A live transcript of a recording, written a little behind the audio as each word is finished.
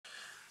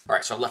All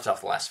right, so I left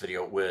off the last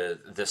video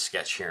with this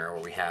sketch here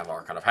where we have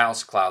our kind of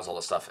house, clouds, all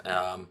this stuff.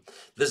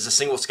 This is a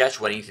single sketch.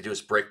 What I need to do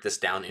is break this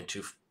down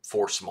into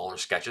four smaller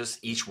sketches.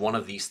 Each one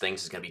of these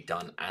things is going to be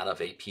done out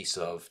of a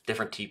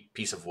different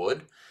piece of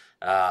wood.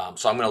 So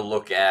I'm going to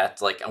look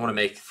at, I want to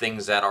make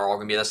things that are all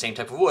going to be the same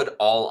type of wood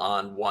all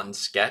on one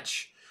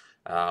sketch,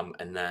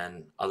 and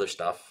then other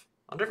stuff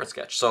on a different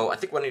sketch. So I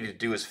think what I need to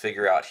do is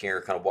figure out here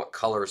kind of what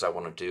colors I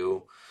want to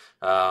do.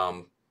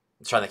 I'm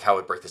trying to think how I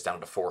would break this down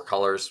into four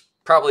colors.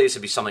 Probably this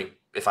would be something,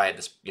 if I had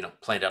this,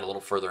 planned out a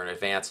little further in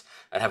advance,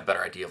 I'd have a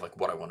better idea of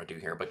what I want to do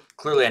here. But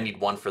clearly I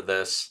need one for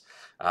this.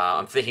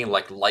 I'm thinking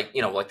like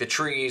the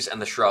trees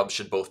and the shrubs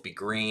should both be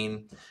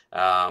green.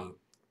 I'm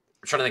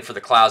trying to think for the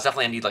clouds.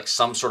 Definitely I need like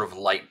some sort of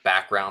light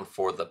background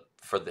for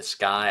the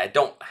sky. I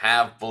don't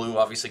have blue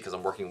obviously because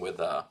I'm working with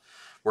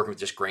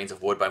just grains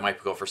of wood, but I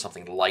might go for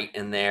something light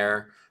in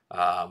there.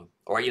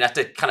 Or you have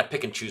to kind of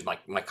pick and choose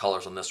my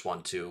colors on this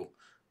one to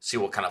see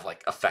what kind of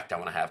effect I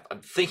want to have. I'm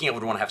thinking I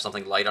would want to have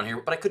something light on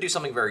here, but I could do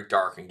something very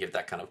dark and give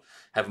that kind of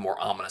have a more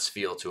ominous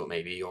feel to it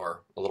maybe,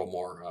 or a little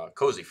more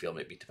cozy feel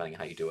maybe, depending on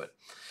how you do it.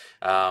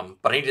 But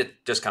I need to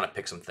just kind of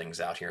pick some things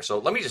out here. So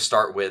let me just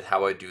start with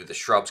how I do the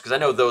shrubs, because I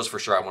know those for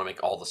sure I want to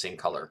make all the same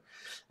color.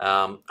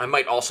 I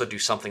might also do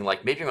something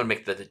like, maybe I'm going to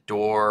make the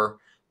door,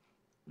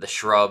 the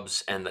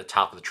shrubs, and the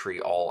top of the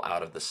tree all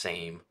out of the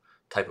same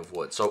type of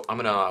wood. So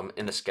I'm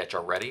in the sketch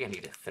already. I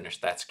need to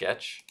finish that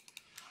sketch.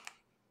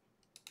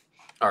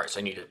 All right,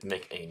 so I need to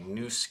make a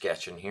new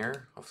sketch in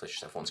here. Hopefully I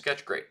just have one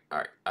sketch. Great. All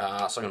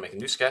right, so I'm gonna make a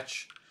new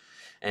sketch.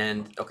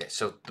 And okay,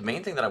 so the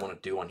main thing that I want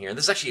to do on here, and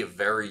this is actually a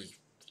very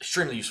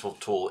extremely useful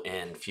tool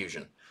in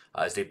Fusion,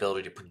 is the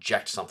ability to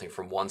project something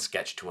from one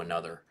sketch to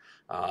another.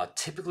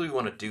 Typically we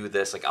want to do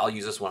this, I'll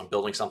use this when I'm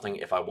building something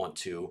if I want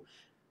to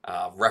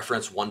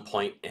reference one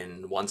point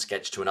in one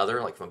sketch to another.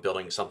 Like if I'm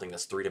building something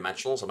that's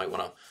three-dimensional, so I might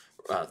want to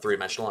I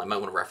might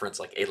want to reference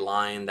like a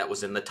line that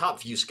was in the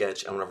top view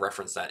sketch. I want to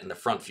reference that in the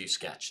front view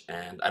sketch,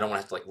 and I don't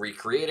want to have to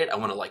recreate it. I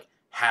want to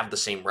have the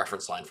same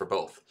reference line for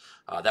both.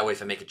 That way,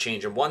 if I make a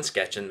change in one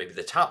sketch and maybe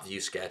the top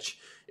view sketch,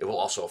 it will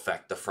also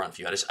affect the front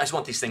view. I just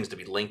want these things to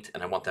be linked,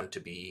 and I want them to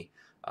be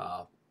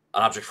an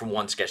object from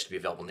one sketch to be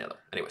available in the other.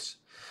 Anyways,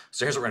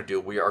 so here's what we're going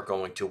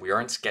to do. We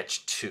are in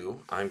sketch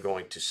 2. I'm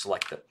going to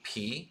select the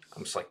P. I'm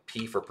going to select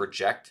P for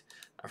project.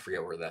 I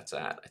forget where that's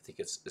at. I think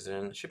it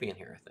should be in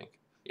here, I think.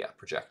 Yeah,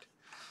 project.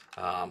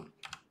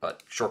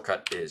 But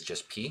shortcut is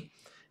just P.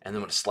 And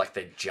then I'm going to select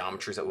the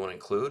geometries that we want to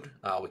include.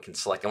 We can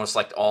select, I want to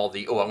select all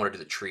the, I want to do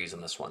the trees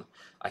on this one.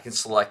 I can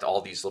select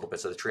all these little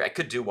bits of the tree. I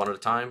could do one at a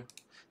time,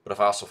 but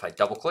if I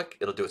double click,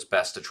 it'll do its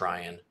best to try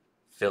and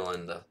fill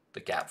in the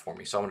gap for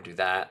me. So I want to do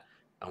that.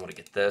 I want to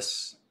get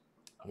this.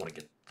 I want to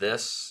get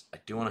this. I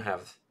do want to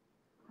have,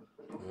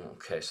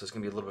 okay, so it's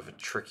going to be a little bit of a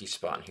tricky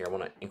spot in here. I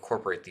want to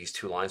incorporate these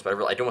two lines, but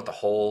I don't want the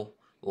whole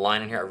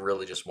line in here. I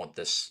really just want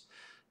this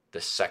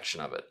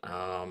section of it.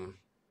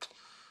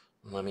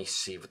 Let me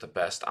see what the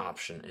best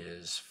option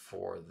is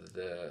for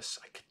this.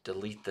 I could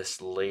delete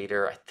this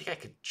later. I think I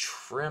could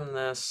trim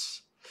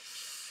this.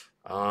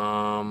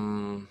 I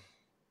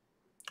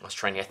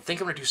think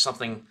I'm gonna do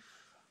something.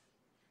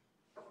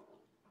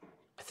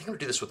 I think I'm gonna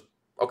do this with,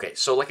 okay,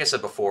 so like I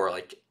said before,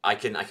 I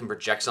can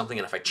project something,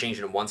 and if I change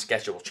it in one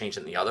sketch, it will change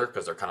it in the other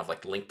because they're kind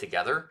of linked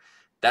together.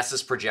 That's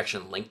this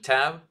projection link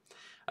tab.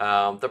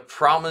 The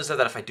problem is that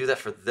if I do that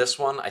for this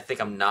one, I think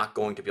I'm not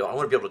going to be able, I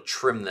want to be able to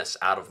trim this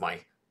out of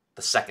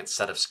the second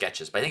set of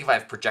sketches. But I think if I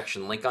have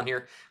projection link on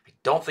here, I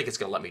don't think it's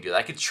going to let me do that.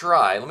 I could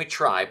try, let me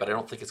try, but I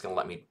don't think it's going to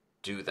let me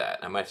do that.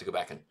 I might have to go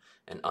back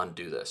and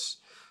undo this.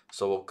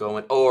 So we'll go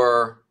in,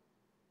 or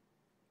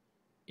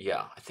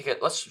yeah, I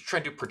think let's try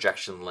and do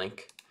projection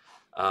link.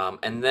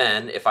 And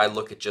then if I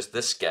look at just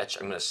this sketch,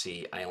 I'm going to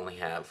see I only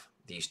have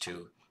these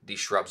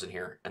shrubs in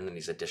here, and then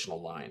these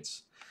additional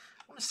lines.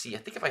 I want to see, I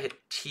think if I hit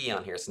T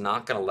on here, it's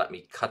not going to let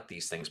me cut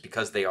these things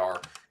because they are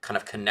kind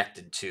of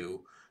connected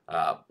to,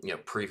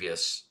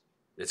 previous,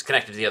 it's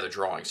connected to the other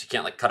drawings. You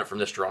can't cut it from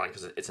this drawing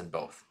because it's in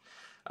both.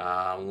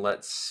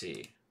 Let's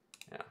see.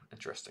 Yeah,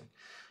 interesting.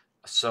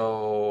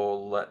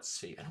 So let's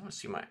see. I don't want to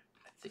see I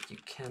think you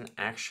can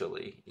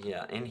actually,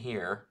 yeah, in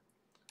here,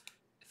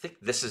 I think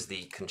this is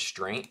the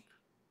constraint.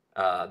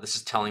 This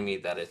is telling me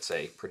that it's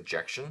a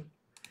projection.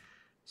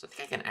 So I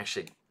think I can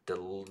actually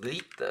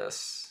delete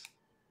this.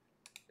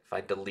 If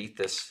I delete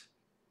this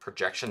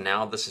projection,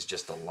 now this is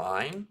just a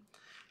line,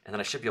 and then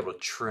I should be able to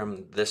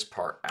trim this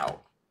part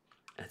out.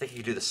 And I think you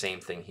can do the same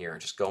thing here.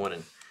 Just go in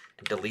and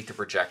delete the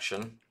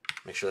projection.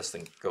 Make sure this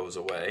thing goes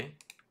away.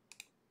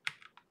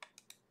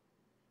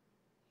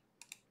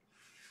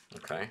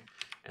 Okay,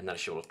 and then I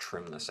should be able to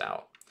trim this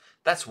out.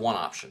 That's one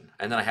option.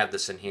 And then I have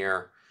this in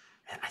here.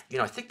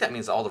 And I think that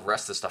means all the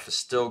rest of the stuff is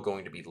still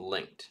going to be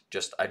linked.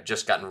 I've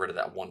just gotten rid of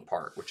that one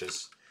part,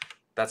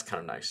 that's kind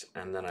of nice.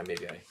 And then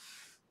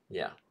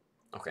yeah.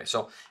 Okay,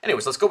 so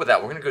anyways, let's go with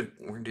that. We're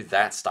gonna do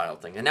that style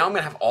thing. And now I'm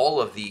gonna have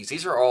all of these.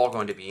 These are all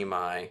going to be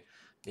maybe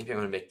I'm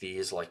gonna make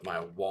these like my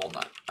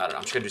walnut. I don't know,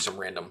 I'm just gonna do some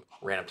random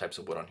types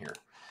of wood on here.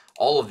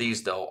 All of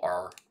these, though,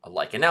 are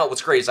alike. And now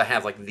what's great is I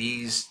have like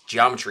these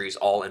geometries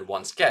all in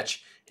one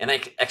sketch, and I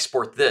can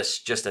export this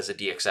just as a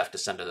DXF to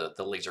send to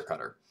the laser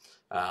cutter.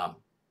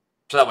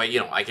 So that way, you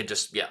know, I could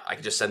just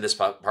send this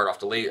part off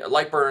to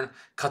Lightburn,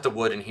 cut the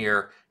wood in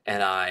here,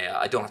 and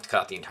I don't have to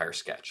cut out the entire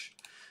sketch.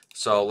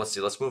 So let's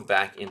see, let's move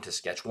back into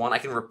sketch 1. I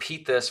can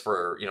repeat this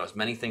for, you know, as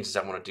many things as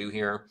I want to do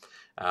here.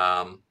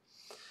 I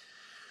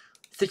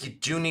think you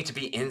do need to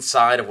be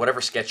inside of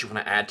whatever sketch you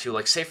want to add to.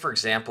 Like, say for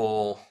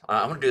example,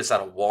 I'm going to do this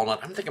out of walnut.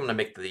 I think I'm going to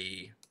make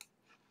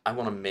I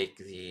want to make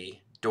the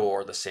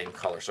door the same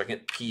color. So I can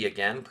hit P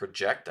again,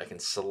 project. I can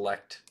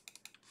select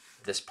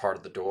this part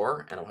of the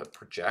door, and I'll hit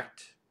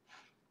project.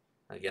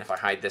 And again, if I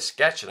hide this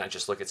sketch and I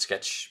just look at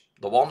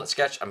the walnut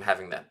sketch, I'm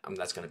having that.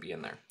 That's going to be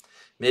in there.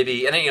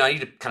 Maybe, and then, you know, I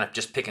need to kind of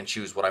just pick and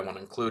choose what I want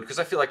to include, because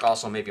I feel like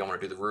also maybe I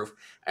want to do the roof.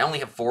 I only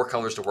have 4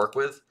 colors to work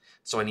with,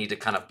 so I need to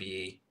kind of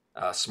be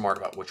smart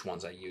about which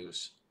ones I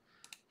use.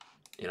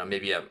 You know,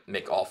 maybe I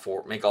make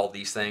all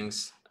these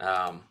things,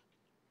 and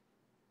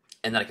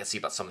then I can see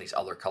about some of these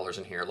other colors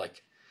in here.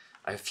 Like,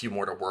 I have a few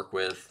more to work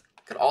with.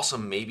 Could also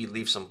maybe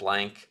leave some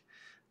blank,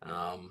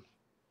 but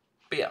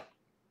yeah.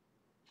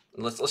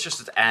 Let's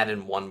just add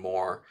in one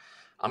more.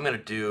 I'm gonna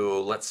do,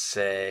 let's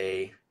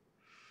say,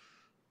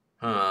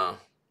 I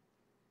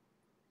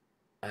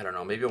don't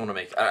know. Maybe I want to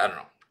make. I don't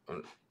know.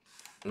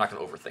 I'm not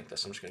gonna overthink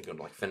this. I'm just gonna go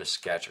to like finish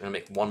sketch. I'm gonna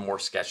make one more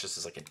sketch. This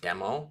is like a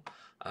demo,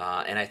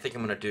 and I think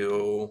I'm gonna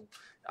do.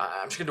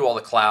 I'm just gonna do all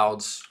the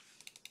clouds,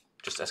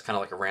 just as kind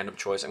of like a random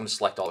choice. I'm gonna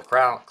select all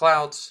the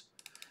clouds,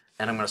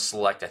 and I'm gonna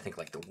select, I think,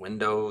 like the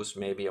windows.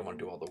 Maybe I want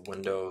to do all the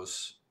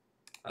windows.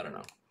 I don't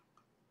know.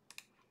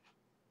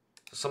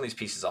 So some of these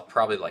pieces I'll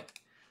probably like,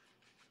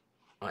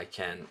 I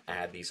can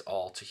add these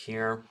all to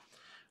here.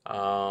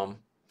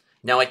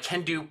 Now I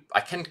can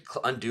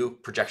undo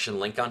projection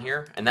link on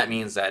here, and that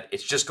means that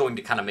it's just going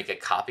to kind of make a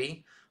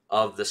copy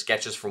of the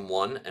sketches from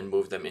 1 and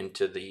move them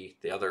into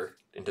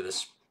into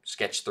this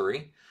sketch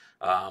 3.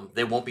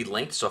 They won't be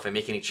linked, so if I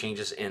make any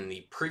changes in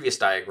the previous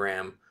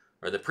diagram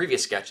or the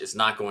previous sketch, it's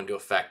not going to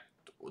affect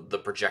the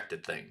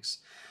projected things,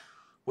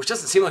 which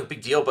doesn't seem like a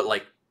big deal, but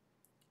like,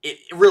 it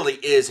really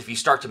is if you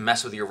start to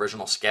mess with the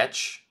original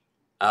sketch.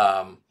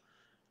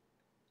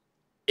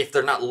 If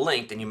they're not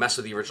linked and you mess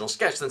with the original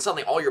sketch, then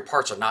suddenly all your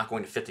parts are not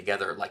going to fit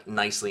together like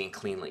nicely and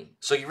cleanly.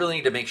 So you really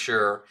need to make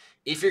sure,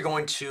 if you're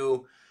going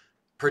to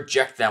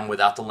project them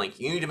without the link,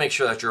 you need to make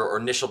sure that your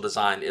initial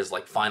design is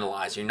like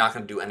finalized. You're not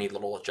going to do any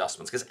little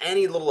adjustments, because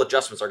any little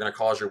adjustments are going to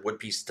cause your wood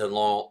pieces to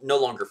no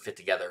longer fit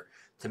together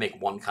to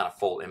make one kind of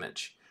full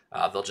image.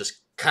 They'll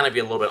just kind of be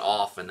a little bit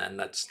off, and then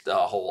that's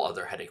a whole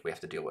other headache we have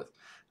to deal with.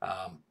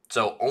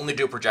 So only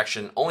do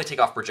projection, only take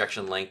off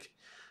projection link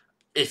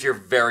if you're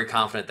very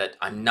confident that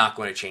I'm not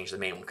going to change the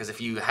main one, because if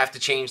you have to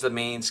change the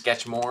main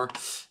sketch more,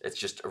 it's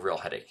just a real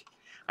headache.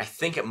 I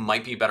think it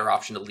might be a better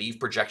option to leave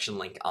projection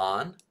link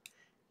on,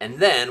 and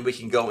then we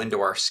can go into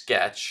our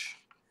sketch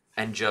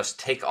and just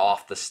take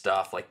off the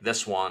stuff like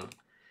this one.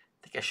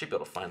 I think I should be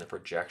able to find the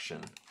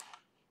projection.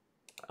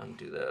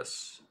 Undo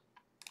this.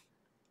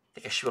 I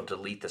think I should be able to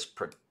delete this.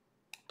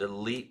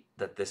 Delete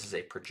that this is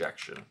a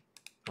projection.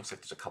 Looks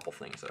like there's a couple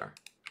things there.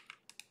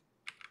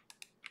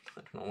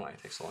 I don't know why it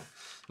takes so long.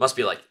 Must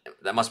be like,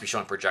 that must be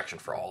showing projection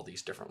for all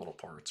these different little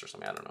parts or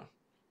something. I don't know.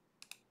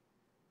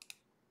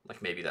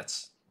 Like maybe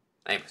that's,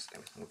 anyways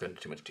we'll go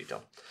into too much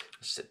detail.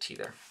 Let's hit T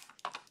there.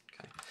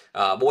 Okay.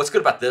 But what's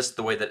good about this,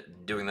 the way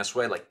that doing this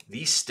way, like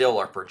these still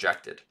are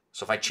projected.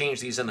 So if I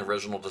change these in the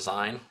original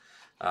design,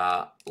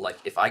 like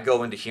if I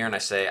go into here and I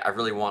say, I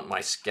really want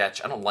my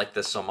sketch, I don't like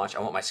this so much, I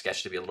want my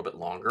sketch to be a little bit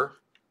longer.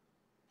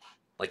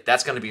 Like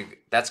that's going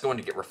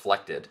to get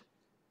reflected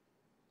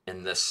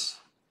in this,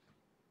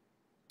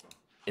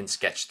 in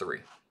sketch 3.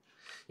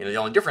 You know, the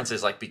only difference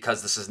is like,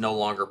 because this is no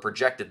longer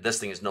projected, this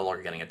thing is no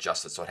longer getting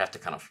adjusted. So I'd have to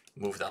kind of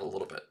move that a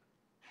little bit.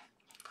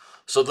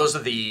 So those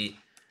are the,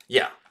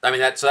 yeah, I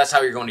mean, so that's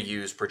how you're going to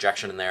use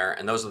projection in there.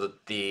 And those are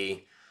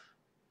the,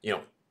 you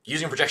know,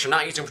 using projection,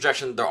 not using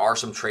projection, there are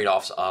some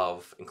trade-offs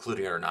of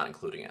including it or not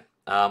including it.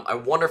 I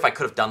wonder if I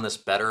could have done this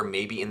better,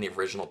 maybe in the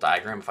original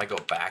diagram. If I go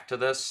back to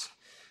this,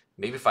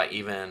 maybe if I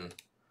even,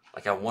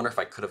 like, I wonder if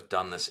I could have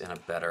done this in a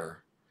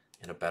better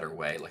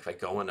way. Like if I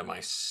go into my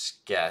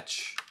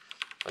sketch,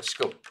 let's just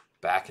go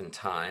back in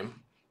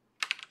time.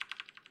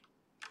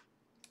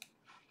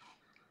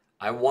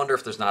 I wonder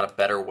if there's not a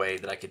better way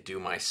that I could do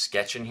my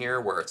sketch in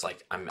here, where it's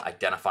like I'm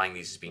identifying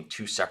these as being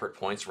 2 separate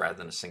points rather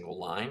than a single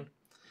line.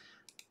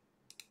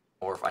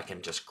 Or if I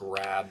can just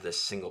grab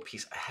this single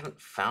piece. I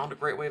haven't found a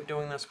great way of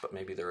doing this, but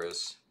maybe there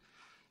is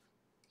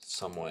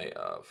some way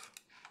of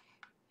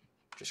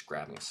just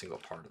grabbing a single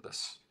part of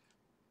this,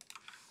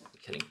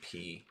 hitting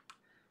P.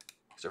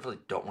 I really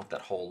don't want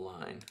that whole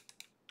line.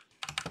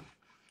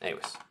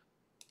 Anyways,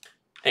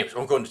 I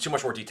won't go into too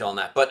much more detail on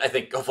that, but I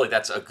think hopefully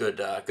that's a good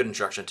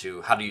introduction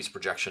to how to use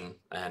projection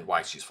and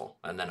why it's useful.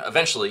 And then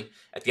eventually,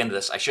 at the end of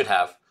this, I should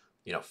have,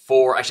 you know,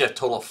 I should have a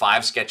total of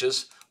 5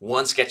 sketches.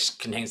 1 sketch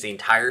contains the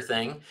entire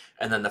thing,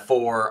 and then the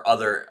 4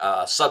 other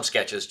sub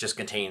sketches just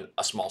contain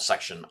a small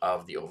section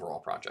of the overall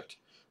project.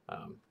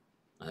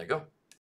 There you go.